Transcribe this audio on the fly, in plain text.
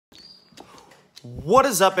What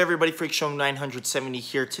is up, everybody? Freak Show 970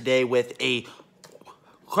 here today with a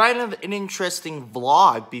kind of an interesting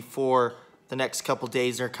vlog before the next couple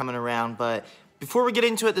days are coming around. But before we get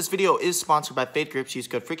into it, this video is sponsored by Fade Grips. Use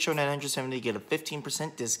code Freak Show 970 to get a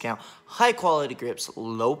 15% discount. High quality grips,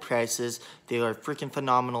 low prices. They are freaking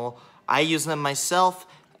phenomenal. I use them myself,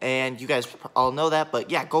 and you guys all know that. But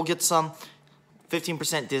yeah, go get some.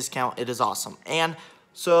 15% discount. It is awesome. And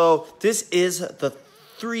so this is the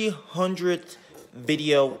 300th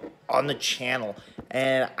video on the channel,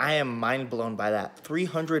 and I am mind blown by that.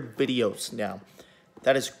 300 videos now.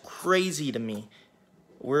 That is crazy to me.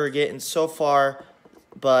 We're getting so far,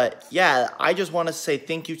 but yeah, I just want to say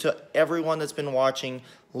thank you to everyone that's been watching,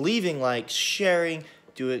 leaving likes, sharing,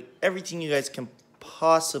 doing everything you guys can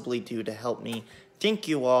possibly do to help me. Thank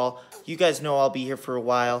you all. You guys know I'll be here for a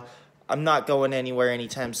while. I'm not going anywhere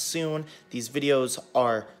anytime soon. These videos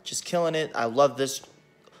are just killing it. I love this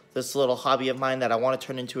little hobby of mine that I want to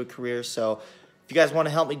turn into a career. So if you guys want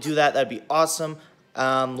to help me do that, that'd be awesome.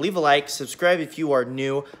 Leave a like, subscribe if you are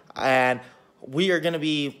new, and we are going to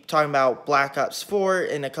be talking about Black Ops 4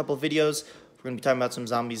 in a couple videos. We're going to be talking about some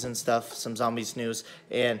zombies and stuff, some zombies news,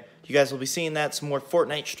 and you guys will be seeing that, some more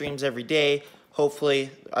Fortnite streams every day. Hopefully,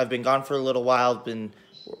 I've been gone for a little while. I've been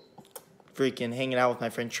freaking hanging out with my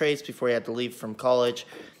friend Trace before he had to leave from college.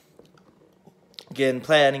 Again,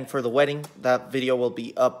 planning for the wedding. That video will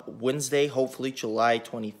be up Wednesday, hopefully July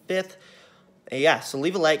 25th. And yeah, so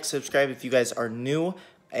leave a like, subscribe if you guys are new,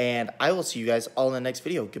 and I will see you guys all in the next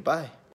video. Goodbye.